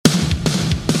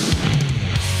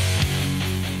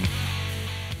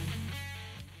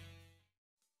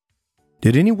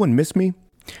Did anyone miss me?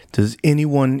 Does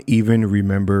anyone even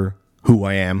remember who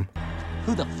I am?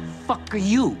 Who the fuck are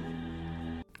you?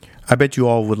 I bet you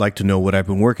all would like to know what I've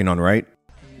been working on, right?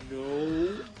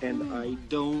 No, and I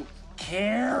don't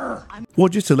care. Well,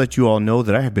 just to let you all know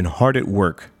that I have been hard at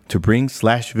work to bring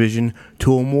Slash Vision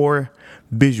to a more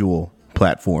visual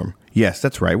platform. Yes,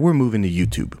 that's right. We're moving to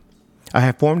YouTube. I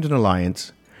have formed an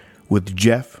alliance with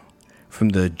Jeff from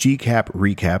the GCap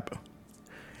Recap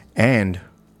and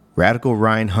Radical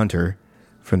Ryan Hunter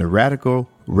from the Radical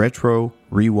Retro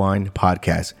Rewind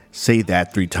podcast. Say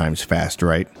that 3 times fast,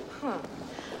 right?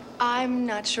 I'm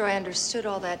not sure I understood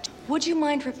all that. Would you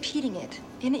mind repeating it?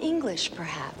 In English,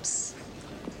 perhaps?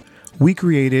 We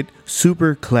created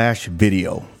Super Clash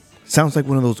Video. Sounds like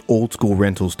one of those old school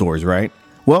rental stores, right?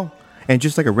 Well, and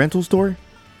just like a rental store,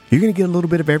 you're going to get a little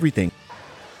bit of everything.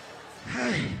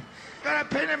 Got a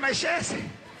pain in my chest,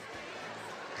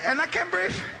 and I can't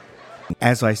breathe.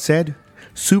 As I said,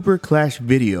 Super Clash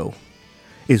Video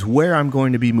is where I'm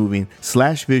going to be moving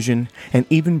Slash Vision and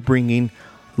even bringing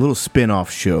a little spin-off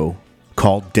show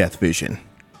called Death Vision.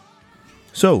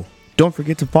 So, don't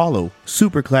forget to follow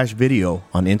Super Clash Video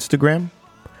on Instagram,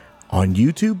 on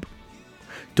YouTube.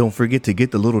 Don't forget to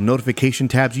get the little notification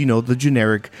tabs, you know, the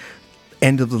generic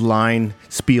end of the line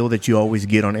spiel that you always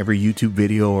get on every YouTube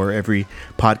video or every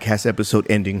podcast episode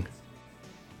ending.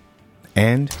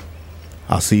 And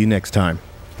I'll see you next time.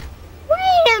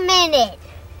 Wait a minute.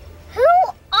 Who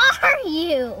are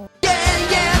you?